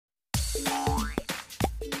Hello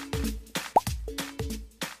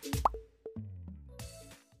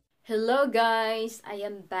guys! I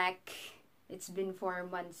am back. It's been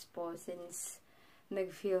 4 months po since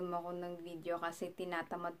nag-film ako ng video kasi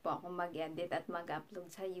tinatamad po ako mag-edit at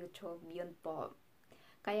mag-upload sa YouTube. Yun po.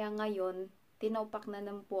 Kaya ngayon, tinaupak na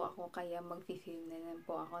naman po ako kaya mag-film na naman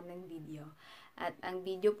po ako ng video. At ang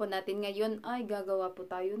video po natin ngayon ay gagawa po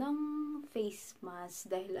tayo ng face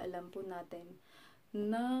mask dahil alam po natin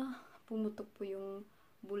na pumutok po yung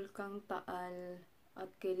bulkang Taal.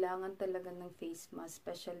 At kailangan talaga ng face mask,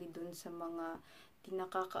 especially dun sa mga di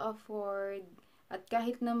nakaka-afford. At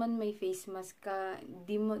kahit naman may face mask ka,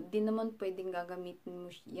 di naman pwedeng gagamitin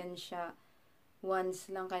mo yan siya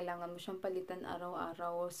once lang. Kailangan mo siyang palitan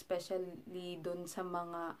araw-araw, especially dun sa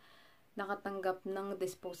mga nakatanggap ng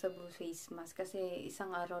disposable face mask. Kasi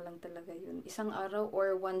isang araw lang talaga yun. Isang araw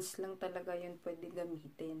or once lang talaga yun pwede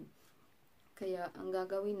gamitin. Kaya ang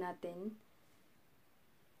gagawin natin,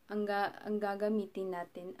 ang gagamitin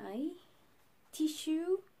natin ay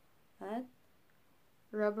tissue at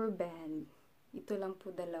rubber band. Ito lang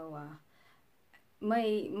po dalawa.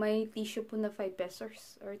 May tissue po na 5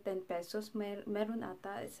 pesos or 10 pesos. Meron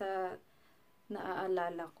ata sa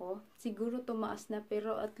naaalala ko. Siguro tumaas na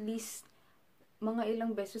pero at least mga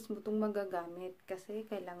ilang beses mo itong magagamit. Kasi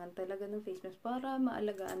kailangan talaga ng face mask para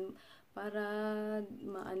maalagaan, para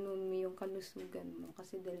maano mo yung kalusugan mo.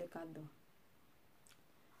 Kasi delikado.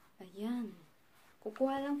 Ayan.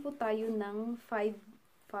 Kukuha lang po tayo ng 5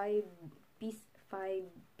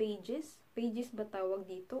 pages. Pages ba tawag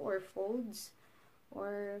dito? Or folds?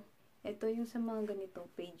 Or, ito yung sa mga ganito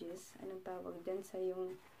pages. Anong tawag dyan sa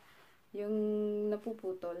yung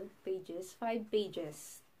napuputol? Pages. 5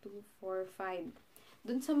 pages. 2, 4, 5.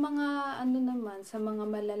 Dun sa mga, ano naman, sa mga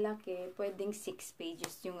malalaki, pwedeng 6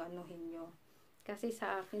 pages yung anuhin nyo. Kasi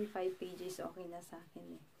sa akin, 5 pages okay na sa akin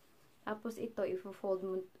eh. Tapos ito,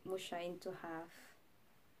 i-fold mo siya into half.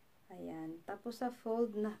 Ayan. Tapos sa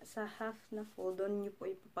half na fold, doon nyo po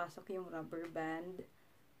ipapasok yung rubber band.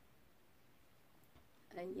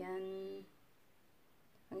 Ayan.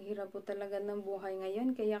 Ang hirap po talaga ng buhay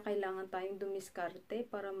ngayon, kaya kailangan tayong dumiskarte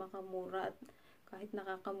para makamura. At kahit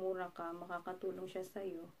nakakamura ka, makakatulong siya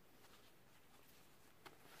sa'yo.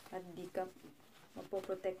 At di ka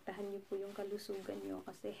mapoprotektahan nyo po yung kalusugan nyo.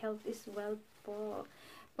 Kasi health is wealth po.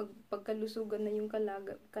 Pagkalusugan na yung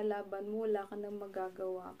kalaban mo, wala ka nang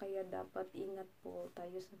magagawa. Kaya dapat ingat po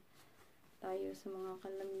tayo sa mga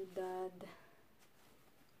kalamidad.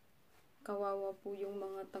 Kawawa po yung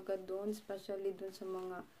mga taga doon, especially doon sa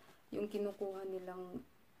mga yung kinukuha nilang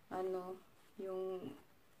yung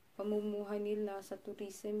pamumuhay nila sa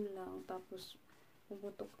tourism lang. Tapos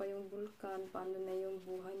pumutok pa yung bulkan, paano na yung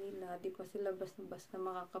buhay nila, di pa sila basta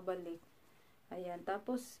makakabalik. Ayan,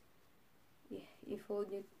 tapos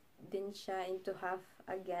i-fold nyo din siya into half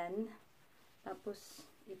again. Tapos,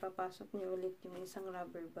 ipapasok nyo ulit yung isang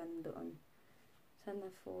rubber band doon.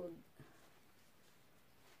 Sana fold.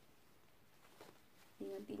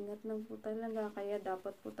 Ingat-ingat lang po talaga. Kaya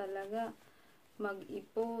dapat po talaga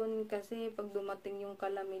mag-ipon. Kasi pag dumating yung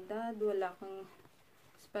kalamidad, wala kang,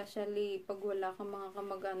 especially pag wala kang mga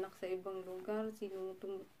kamag-anak sa ibang lugar, sinong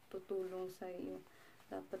tutulong sa iyo.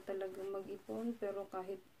 Dapat talaga mag-ipon. Pero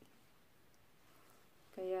kahit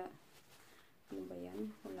kaya, ano ba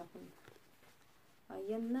yan? Wala ko.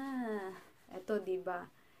 Ayan na. Ito,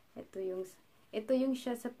 diba? Ito yung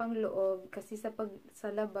siya sa pangloob. Kasi sa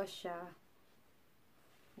labas siya,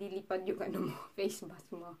 dilipad yung ano mo, face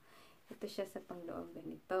mask mo. Ito siya sa pangloob.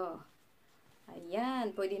 Ganito.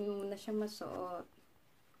 Ayan. Pwede mo na siya masuot.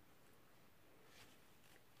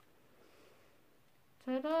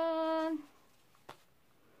 Tadaan!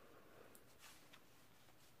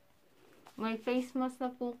 May face mask na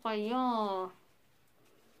po kayo.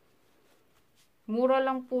 Mura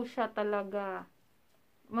lang po siya talaga.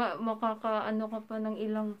 Makakaano ka pa ng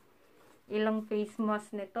ilang face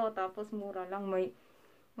mask nito. Tapos mura lang. May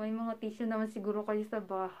mga tissue naman siguro kayo sa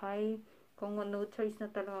bahay. Kung no choice na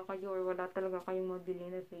talaga kayo or wala talaga kayong mabili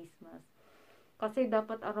na face mask. Kasi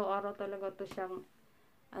dapat araw-araw talaga to siyang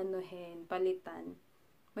palitan.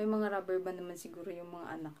 May mga rubber band naman siguro yung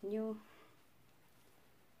mga anak nyo.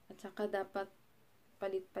 At saka dapat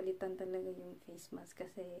palit-palitan talaga yung face mask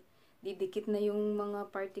kasi didikit na yung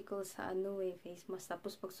mga particles sa face mask.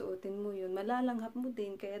 Tapos pag suotin mo yun, malalanghap mo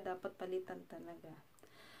din kaya dapat palitan talaga.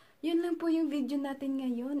 Yun lang po yung video natin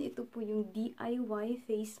ngayon. Ito po yung DIY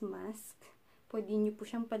face mask. Pwede nyo po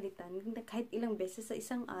siyang palitan kahit ilang beses sa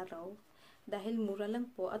isang araw dahil mura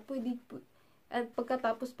lang po at pwede po, at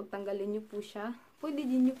pagkatapos pagtanggalin nyo po siya, pwede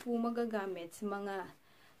din nyo po magagamit sa mga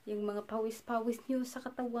yung mga pawis-pawis nyo sa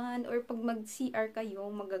katawan or pag mag-CR kayo,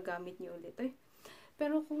 magagamit nyo ulit. Ay,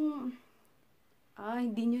 pero kung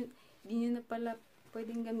hindi nyo na pala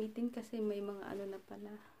pwedeng gamitin kasi may mga ano na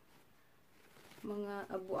pala, mga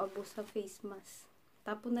abo-abo sa face mask.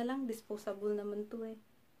 Tapon na lang, disposable naman to eh.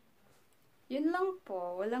 Yun lang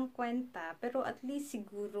po, walang kwenta, pero at least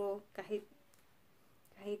siguro kahit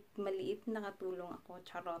maliit nakatulong ako,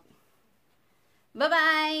 charot.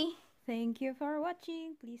 Bye-bye! Thank you for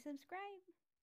watching. Please subscribe.